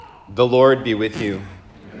The Lord be with you.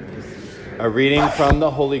 A reading from the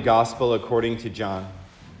Holy Gospel according to John.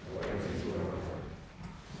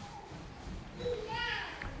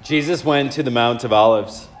 Jesus went to the Mount of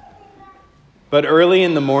Olives. But early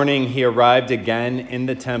in the morning he arrived again in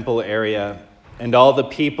the temple area, and all the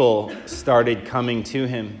people started coming to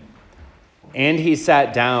him. And he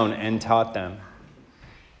sat down and taught them.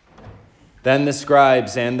 Then the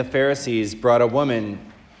scribes and the Pharisees brought a woman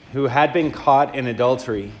who had been caught in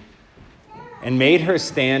adultery and made her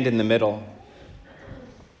stand in the middle.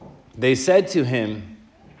 They said to him,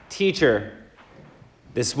 "Teacher,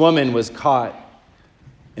 this woman was caught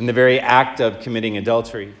in the very act of committing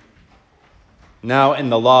adultery. Now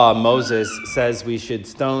in the law, Moses says we should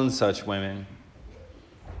stone such women.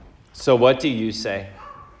 So what do you say?"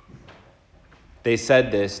 They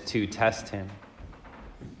said this to test him,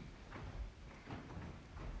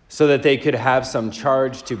 so that they could have some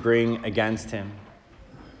charge to bring against him.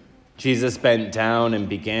 Jesus bent down and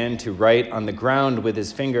began to write on the ground with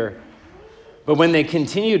his finger. But when they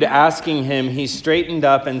continued asking him, he straightened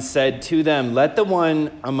up and said to them, "Let the one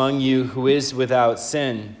among you who is without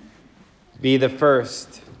sin be the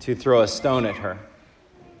first to throw a stone at her."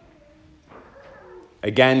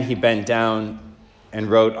 Again he bent down and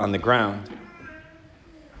wrote on the ground.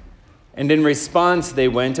 And in response they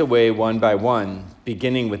went away one by one,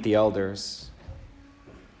 beginning with the elders.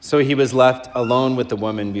 So he was left alone with the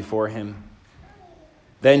woman before him.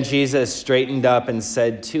 Then Jesus straightened up and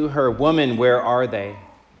said to her, "Woman, where are they?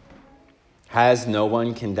 Has no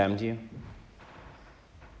one condemned you?"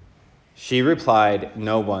 She replied,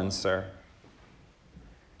 "No one, sir."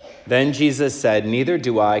 Then Jesus said, "Neither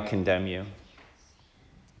do I condemn you.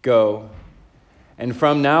 Go, and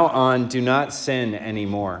from now on do not sin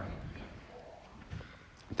anymore."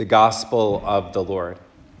 The Gospel of the Lord.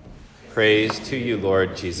 Praise to you,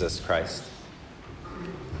 Lord Jesus Christ.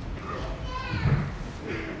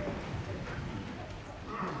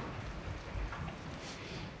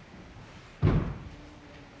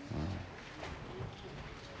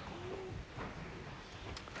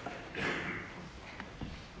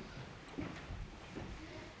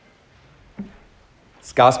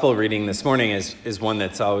 This gospel reading this morning is one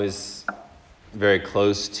that's always very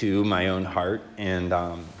close to my own heart, and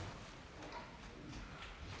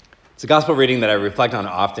it's a gospel reading that I reflect on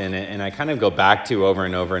often, and I kind of go back to over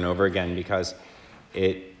and over and over again because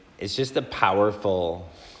it's just a powerful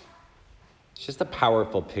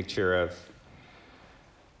picture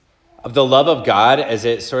of the love of God as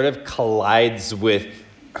it sort of collides with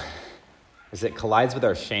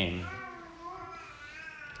our shame.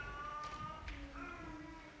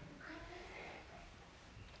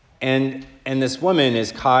 And this woman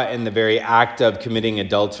is caught in the very act of committing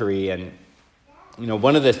adultery. And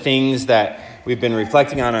one of the things that we've been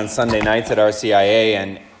reflecting on Sunday nights at RCIA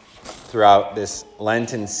and throughout this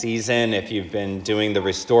Lenten season, if you've been doing the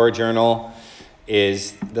Restore Journal,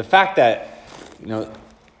 is the fact that,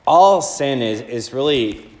 all sin is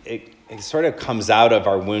really, it sort of comes out of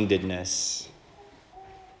our woundedness.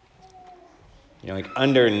 Like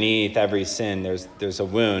underneath every sin, there's a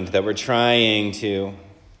wound that we're trying to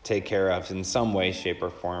take care of in some way, shape, or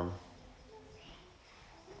form.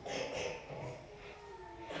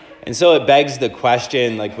 And so it begs the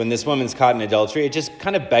question, like when this woman's caught in adultery, it just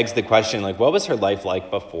kind of begs the question, like, what was her life like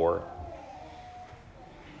before?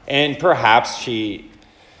 And perhaps she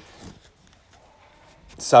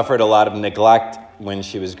suffered a lot of neglect when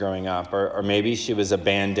she was growing up, or maybe she was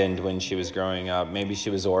abandoned when she was growing up. Maybe she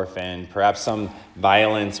was orphaned. Perhaps some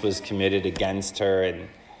violence was committed against her,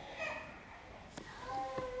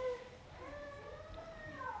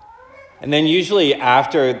 and then usually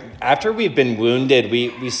after we've been wounded,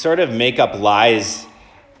 we sort of make up lies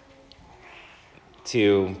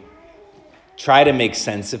to try to make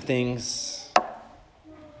sense of things,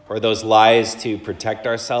 or those lies to protect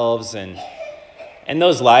ourselves. And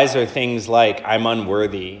those lies are things like, I'm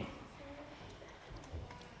unworthy.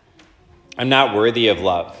 I'm not worthy of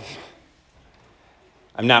love.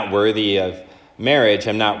 I'm not worthy of marriage.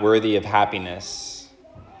 I'm not worthy of happiness.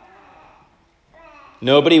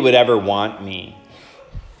 Nobody would ever want me.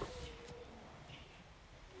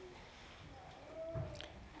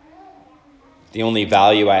 The only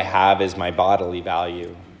value I have is my bodily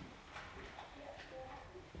value.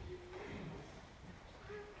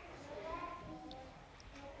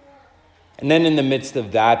 And then in the midst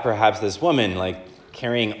of that, perhaps this woman, like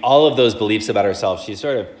carrying all of those beliefs about herself, she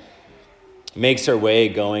sort of makes her way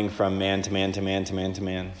going from man to man to man to man to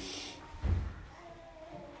man.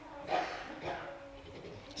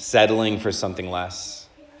 Settling for something less.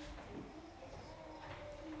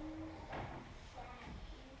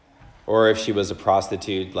 or if she was a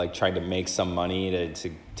prostitute, like trying to make some money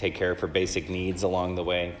to take care of her basic needs along the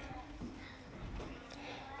way.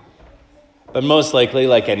 But most likely,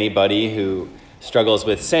 like anybody who struggles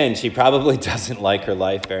with sin, she probably doesn't like her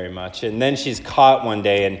life very much. And then she's caught one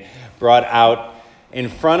day and brought out in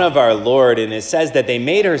front of our Lord. And it says that they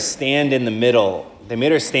made her stand in the middle. They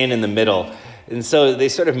made her stand in the middle. And so they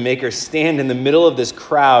sort of make her stand in the middle of this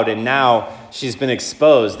crowd. And now she's been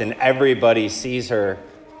exposed and everybody sees her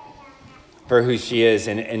for who she is.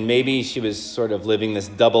 And maybe she was sort of living this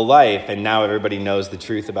double life. And now everybody knows the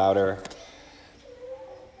truth about her.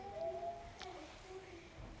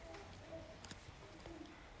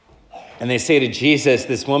 And they say to Jesus,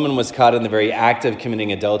 this woman was caught in the very act of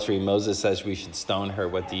committing adultery. Moses says we should stone her.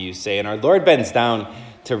 What do you say? And our Lord bends down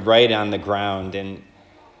to write on the ground. And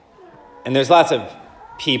there's lots of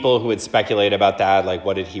people who would speculate about that, like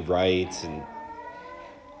what did he write?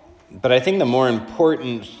 But I think the more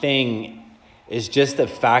important thing is just the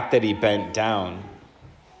fact that he bent down.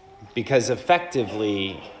 Because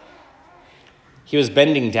effectively, he was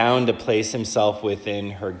bending down to place himself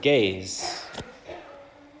within her gaze.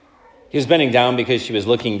 He was bending down because she was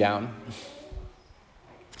looking down.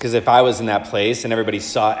 Because if I was in that place and everybody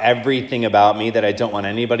saw everything about me that I don't want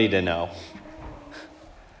anybody to know,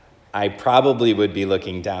 I probably would be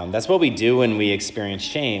looking down. That's what we do when we experience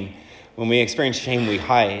shame. When we experience shame, we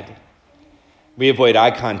hide. We avoid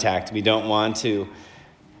eye contact. We don't want to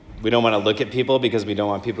look at people because we don't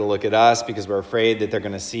want people to look at us because we're afraid that they're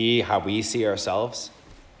going to see how we see ourselves.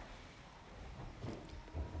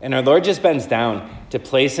 And our Lord just bends down to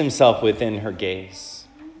place himself within her gaze.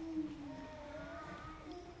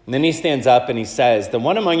 And then he stands up and he says, the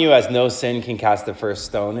one among you who has no sin can cast the first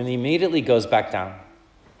stone. And he immediately goes back down.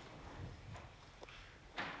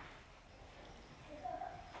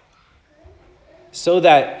 So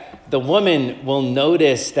that the woman will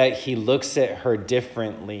notice that he looks at her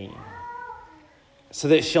differently. So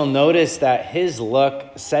that she'll notice that his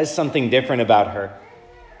look says something different about her.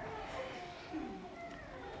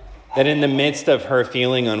 That in the midst of her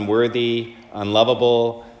feeling unworthy,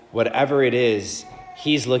 unlovable, whatever it is,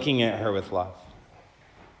 he's looking at her with love.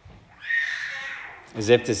 As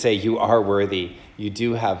if to say, you are worthy, you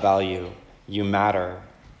do have value, you matter.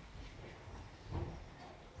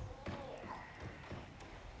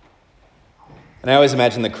 And I always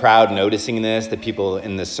imagine the crowd noticing this, the people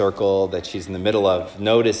in the circle that she's in the middle of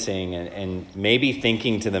noticing and maybe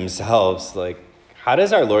thinking to themselves, like, how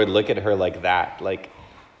does our Lord look at her like that? Like,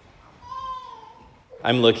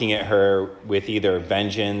 I'm looking at her with either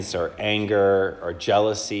vengeance or anger or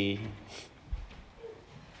jealousy.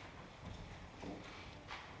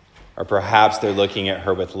 Or perhaps they're looking at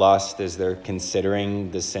her with lust as they're considering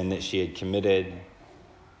the sin that she had committed.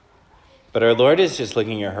 But our Lord is just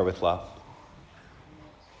looking at her with love.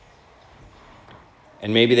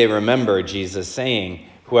 And maybe they remember Jesus saying,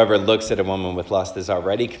 whoever looks at a woman with lust has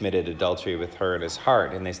already committed adultery with her in his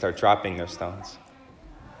heart, and they start dropping their stones.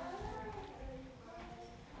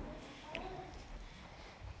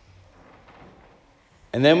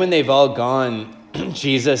 And then when they've all gone,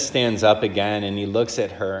 Jesus stands up again and he looks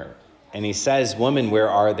at her and he says, woman, where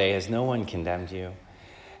are they? Has no one condemned you?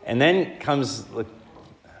 And then comes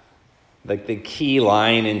like the key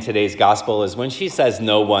line in today's gospel is when she says,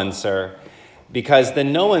 no one, sir. Because the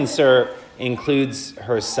no one, sir, includes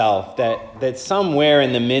herself. That somewhere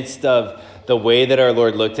in the midst of the way that our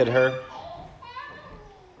Lord looked at her,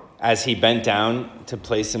 as he bent down to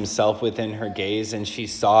place himself within her gaze and she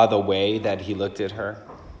saw the way that he looked at her,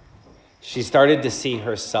 she started to see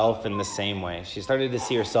herself in the same way. She started to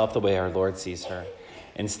see herself the way our Lord sees her.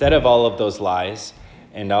 Instead of all of those lies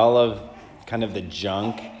and all of kind of the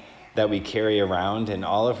junk that we carry around and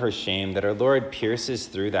all of her shame, that our Lord pierces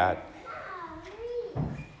through that.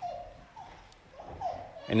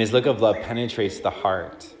 And his look of love penetrates the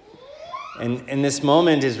heart. And this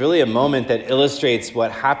moment is really a moment that illustrates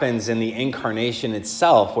what happens in the incarnation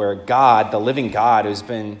itself, where God, the living God, who's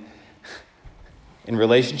been in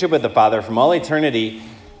relationship with the Father from all eternity,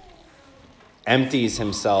 empties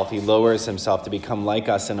himself. He lowers himself to become like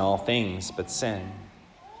us in all things but sin.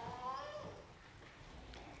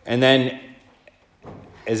 And then,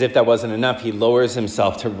 as if that wasn't enough, he lowers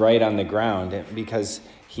himself to write on the ground because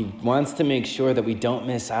he wants to make sure that we don't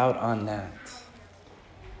miss out on that.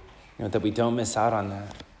 That we don't miss out on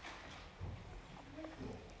that.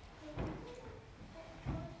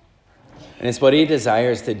 And it's what he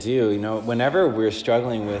desires to do. Whenever we're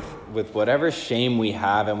struggling with whatever shame we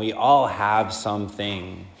have, and we all have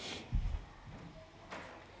something.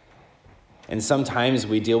 And sometimes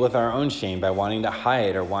we deal with our own shame by wanting to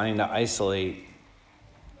hide or wanting to isolate,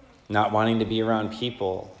 not wanting to be around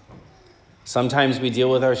people. Sometimes we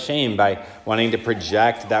deal with our shame by wanting to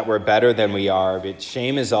project that we're better than we are, but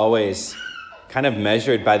shame is always kind of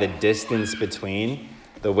measured by the distance between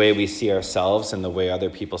the way we see ourselves and the way other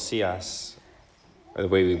people see us, or the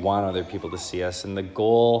way we want other people to see us. And the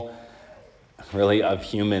goal really of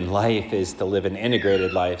human life is to live an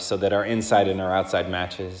integrated life so that our inside and our outside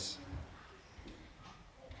matches.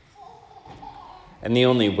 And the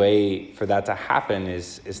only way for that to happen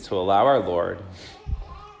is to allow our Lord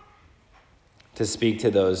to speak to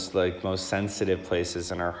those most sensitive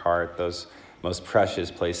places in our heart, those most precious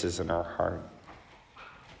places in our heart.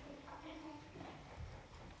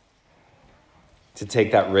 To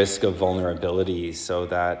take that risk of vulnerability so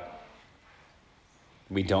that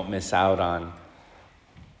we don't miss out on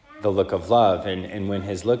the look of love. And when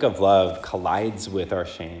his look of love collides with our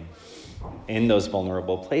shame in those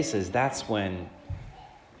vulnerable places, that's when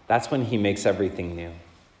he makes everything new.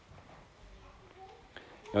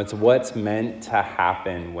 It's what's meant to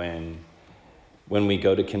happen when we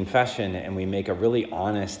go to confession and we make a really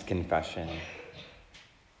honest confession.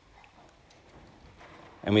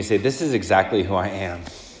 And we say, this is exactly who I am.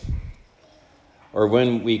 Or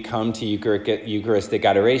when we come to Eucharistic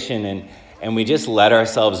adoration and we just let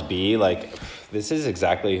ourselves be like, this is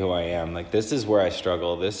exactly who I am. Like, this is where I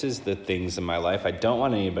struggle. This is the things in my life I don't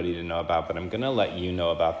want anybody to know about, but I'm going to let you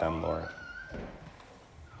know about them, Lord.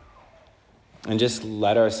 And just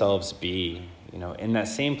let ourselves be, in that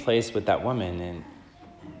same place with that woman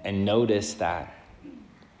and notice that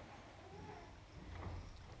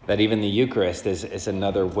even the Eucharist is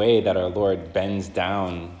another way that our Lord bends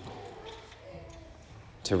down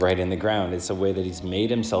to write in the ground. It's a way that he's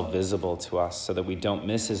made himself visible to us so that we don't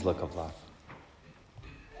miss his look of love.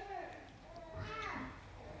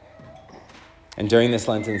 And during this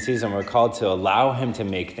Lenten season, we're called to allow him to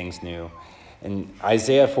make things new. And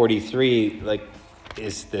Isaiah 43,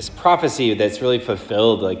 is this prophecy that's really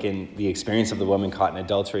fulfilled, in the experience of the woman caught in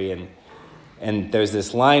adultery. And there's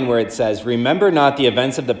this line where it says, "Remember not the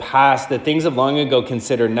events of the past, the things of long ago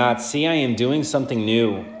consider not. See, I am doing something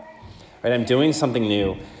new." Right? I'm doing something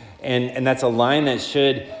new. And that's a line that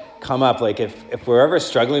should come up. If we're ever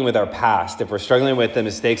struggling with our past, if we're struggling with the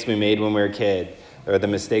mistakes we made when we were a kid, or the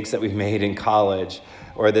mistakes that we've made in college,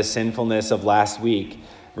 or the sinfulness of last week,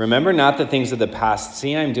 remember not the things of the past.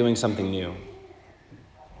 See, I'm doing something new.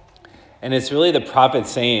 And it's really the prophet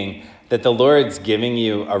saying that the Lord's giving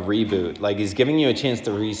you a reboot, he's giving you a chance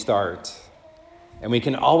to restart. And we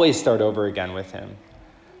can always start over again with him.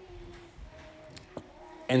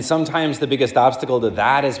 And sometimes the biggest obstacle to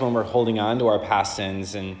that is when we're holding on to our past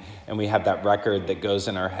sins and we have that record that goes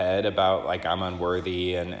in our head about I'm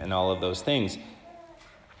unworthy and all of those things.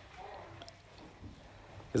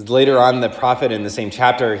 Because later on, the prophet in the same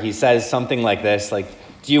chapter, he says something like this,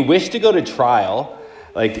 do you wish to go to trial?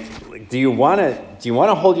 Do you want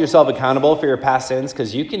to hold yourself accountable for your past sins?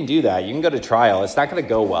 Because you can do that. You can go to trial. It's not going to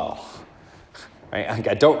go well. Right?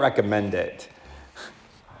 I don't recommend it.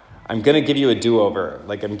 I'm going to give you a do-over.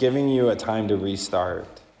 I'm giving you a time to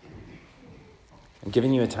restart. I'm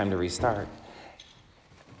giving you a time to restart.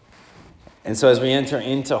 And so as we enter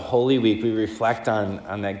into Holy Week, we reflect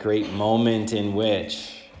on that great moment in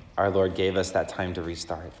which our Lord gave us that time to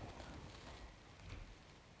restart.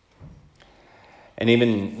 And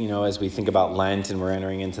even, as we think about Lent and we're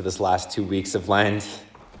entering into this last 2 weeks of Lent,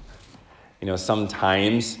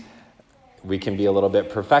 sometimes we can be a little bit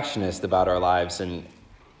perfectionist about our lives and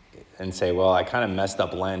say, well, I kind of messed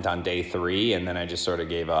up Lent on day 3 and then I just sort of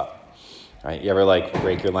gave up. Right? You ever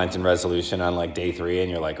break your Lenten resolution on day 3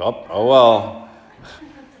 and you're like, oh well,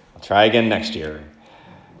 I'll try again next year.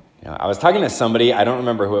 I was talking to somebody, I don't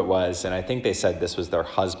remember who it was, and I think they said this was their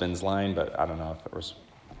husband's line, but I don't know if it was.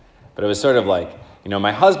 But it was sort of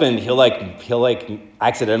my husband, he'll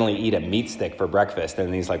accidentally eat a meat stick for breakfast,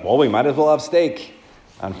 and he's like, well, we might as well have steak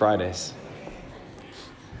on Fridays.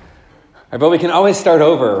 Right, but we can always start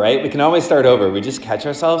over, right? We can always start over. We just catch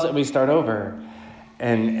ourselves and we start over.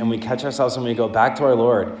 And we catch ourselves and we go back to our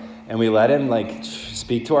Lord, and we let him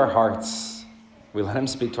speak to our hearts. We let him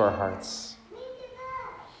speak to our hearts.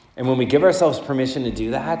 And when we give ourselves permission to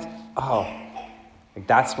do that,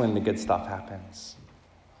 that's when the good stuff happens.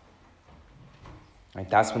 Right?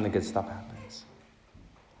 That's when the good stuff happens.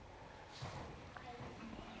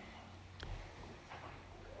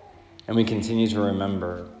 And we continue to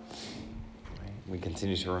remember. Right? We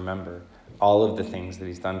continue to remember all of the things that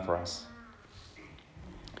he's done for us.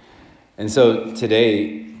 And so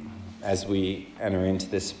today, as we enter into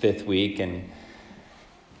this 5th week, and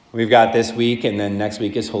we've got this week, and then next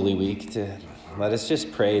week is Holy Week, to let us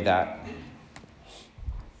just pray that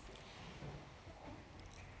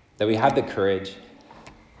we have the courage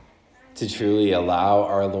to truly allow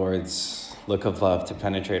our Lord's look of love to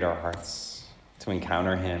penetrate our hearts, to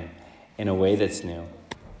encounter him in a way that's new,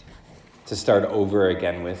 to start over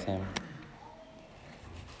again with him,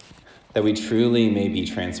 that we truly may be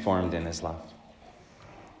transformed in his love.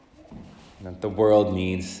 That the world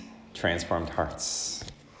needs transformed hearts.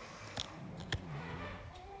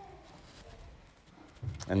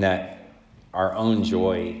 And that our own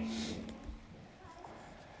joy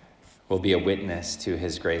will be a witness to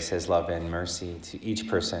his grace, his love, and mercy to each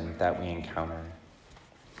person that we encounter.